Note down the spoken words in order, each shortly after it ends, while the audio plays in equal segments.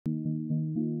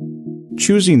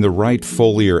Choosing the right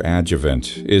foliar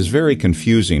adjuvant is very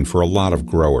confusing for a lot of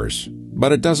growers,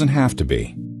 but it doesn't have to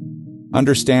be.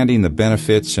 Understanding the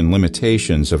benefits and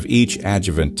limitations of each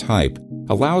adjuvant type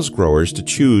allows growers to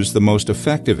choose the most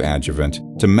effective adjuvant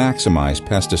to maximize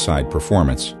pesticide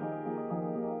performance.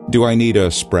 Do I need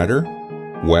a spreader,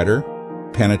 wetter,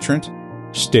 penetrant,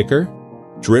 sticker,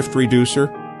 drift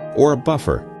reducer, or a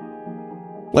buffer?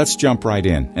 Let's jump right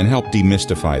in and help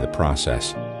demystify the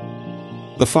process.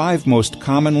 The 5 most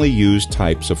commonly used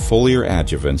types of foliar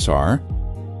adjuvants are: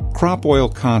 crop oil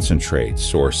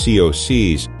concentrates, or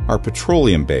COCs, are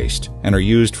petroleum-based and are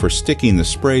used for sticking the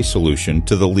spray solution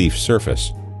to the leaf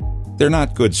surface. They're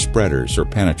not good spreaders or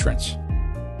penetrants.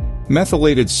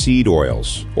 Methylated seed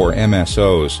oils, or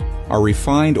MSOs, are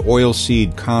refined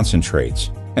oilseed concentrates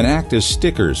and act as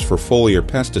stickers for foliar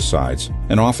pesticides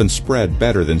and often spread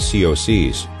better than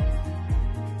COCs.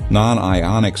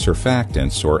 Non-ionic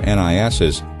surfactants, or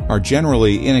NISs, are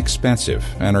generally inexpensive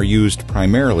and are used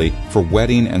primarily for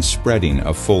wetting and spreading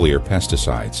of foliar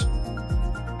pesticides.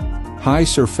 High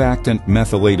surfactant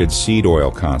methylated seed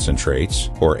oil concentrates,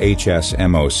 or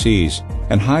HSMOCs,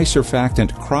 and high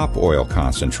surfactant crop oil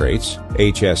concentrates,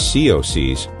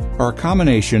 HSCOCs, are a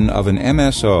combination of an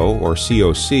MSO or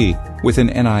COC with an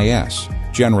NIS,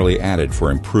 generally added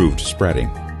for improved spreading.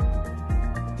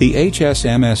 The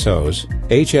HSMSOs,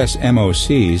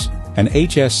 HSMOCs, and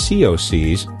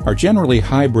HSCOCs are generally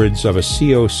hybrids of a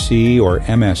COC or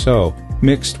MSO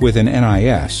mixed with an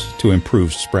NIS to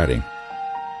improve spreading.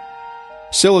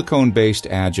 Silicone-based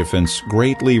adjuvants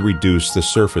greatly reduce the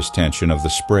surface tension of the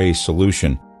spray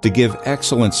solution to give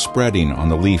excellent spreading on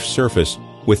the leaf surface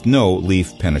with no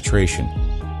leaf penetration.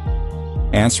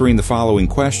 Answering the following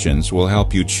questions will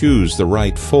help you choose the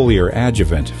right foliar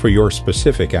adjuvant for your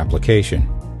specific application.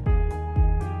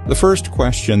 The first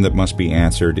question that must be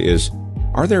answered is,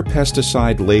 are there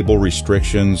pesticide label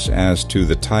restrictions as to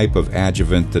the type of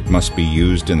adjuvant that must be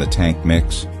used in the tank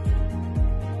mix?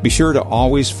 Be sure to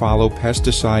always follow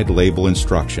pesticide label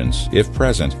instructions, if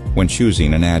present, when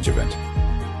choosing an adjuvant.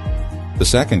 The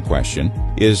second question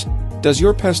is, does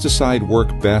your pesticide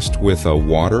work best with a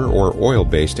water or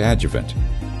oil-based adjuvant?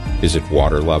 Is it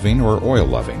water-loving or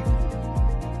oil-loving?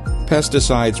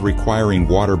 Pesticides requiring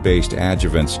water-based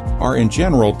adjuvants are in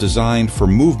general designed for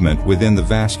movement within the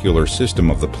vascular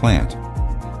system of the plant.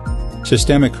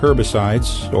 Systemic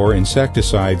herbicides or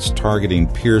insecticides targeting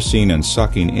piercing and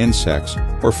sucking insects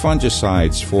or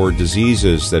fungicides for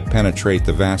diseases that penetrate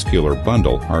the vascular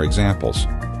bundle are examples.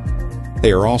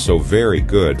 They are also very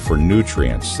good for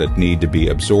nutrients that need to be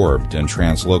absorbed and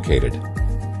translocated.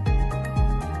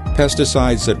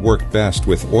 Pesticides that work best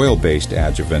with oil-based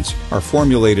adjuvants are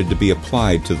formulated to be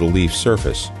applied to the leaf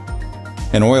surface.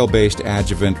 An oil-based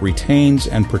adjuvant retains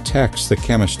and protects the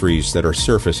chemistries that are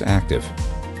surface active.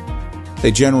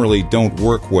 They generally don't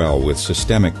work well with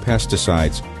systemic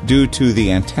pesticides due to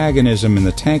the antagonism in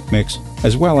the tank mix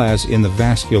as well as in the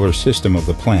vascular system of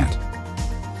the plant.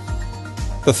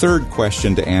 The third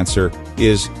question to answer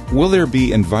is, will there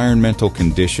be environmental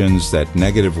conditions that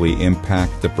negatively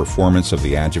impact the performance of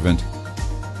the adjuvant?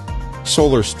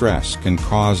 Solar stress can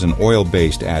cause an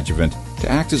oil-based adjuvant to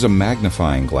act as a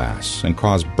magnifying glass and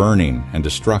cause burning and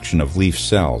destruction of leaf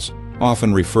cells,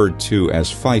 often referred to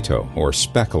as phyto or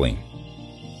speckling.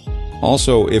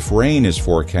 Also, if rain is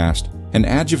forecast, an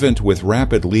adjuvant with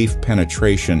rapid leaf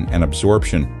penetration and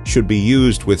absorption should be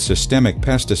used with systemic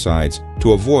pesticides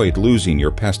to avoid losing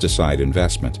your pesticide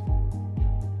investment.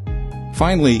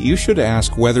 Finally, you should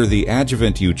ask whether the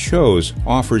adjuvant you chose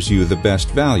offers you the best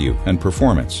value and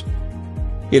performance.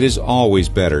 It is always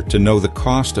better to know the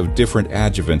cost of different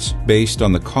adjuvants based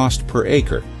on the cost per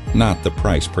acre, not the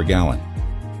price per gallon.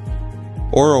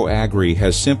 Oro Agri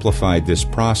has simplified this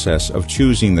process of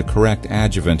choosing the correct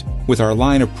adjuvant with our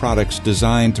line of products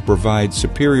designed to provide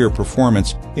superior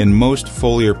performance in most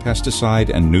foliar pesticide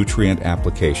and nutrient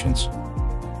applications.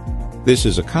 This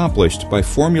is accomplished by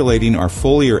formulating our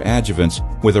foliar adjuvants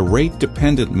with a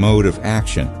rate-dependent mode of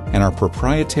action and our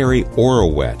proprietary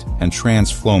OroWet and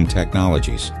TransFloam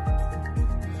technologies.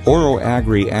 Oro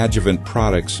Agri adjuvant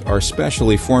products are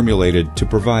specially formulated to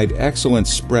provide excellent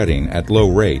spreading at low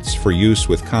rates for use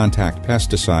with contact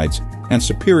pesticides and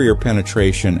superior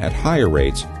penetration at higher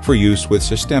rates for use with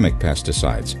systemic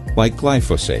pesticides, like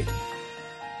glyphosate.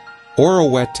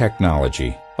 OroWet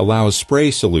technology allows spray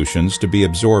solutions to be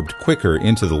absorbed quicker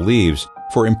into the leaves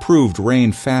for improved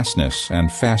rain fastness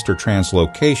and faster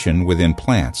translocation within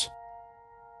plants.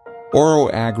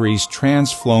 Oro Agri's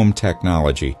TransFloam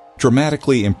technology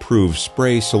dramatically improves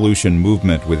spray solution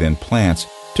movement within plants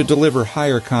to deliver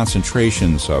higher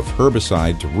concentrations of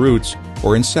herbicide to roots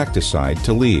or insecticide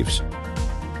to leaves.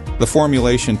 The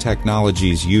formulation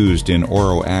technologies used in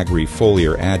Oro-Agri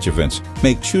foliar adjuvants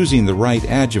make choosing the right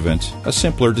adjuvant a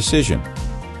simpler decision.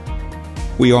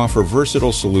 We offer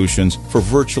versatile solutions for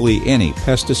virtually any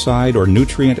pesticide or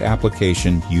nutrient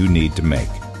application you need to make.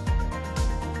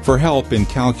 For help in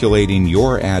calculating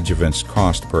your adjuvant's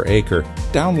cost per acre,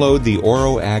 download the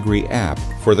Oro-Agri app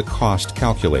for the cost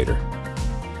calculator.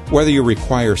 Whether you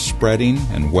require spreading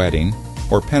and wetting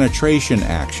or penetration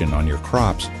action on your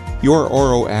crops, your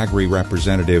Oro-Agri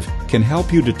representative can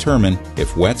help you determine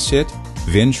if WetSit,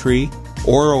 Vintri,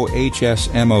 Oro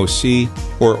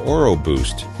HSMOC, or Oro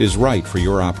Boost is right for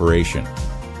your operation.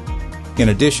 In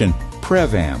addition,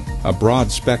 Prevam, a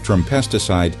broad-spectrum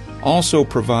pesticide, also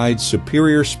provides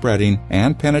superior spreading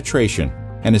and penetration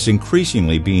and is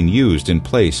increasingly being used in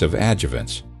place of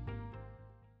adjuvants.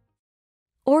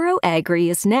 Oro-Agri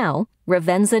is now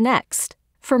Rovensa Next.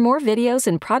 For more videos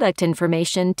and product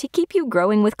information to keep you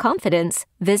growing with confidence,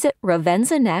 visit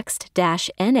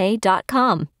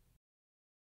rovensanext-na.com.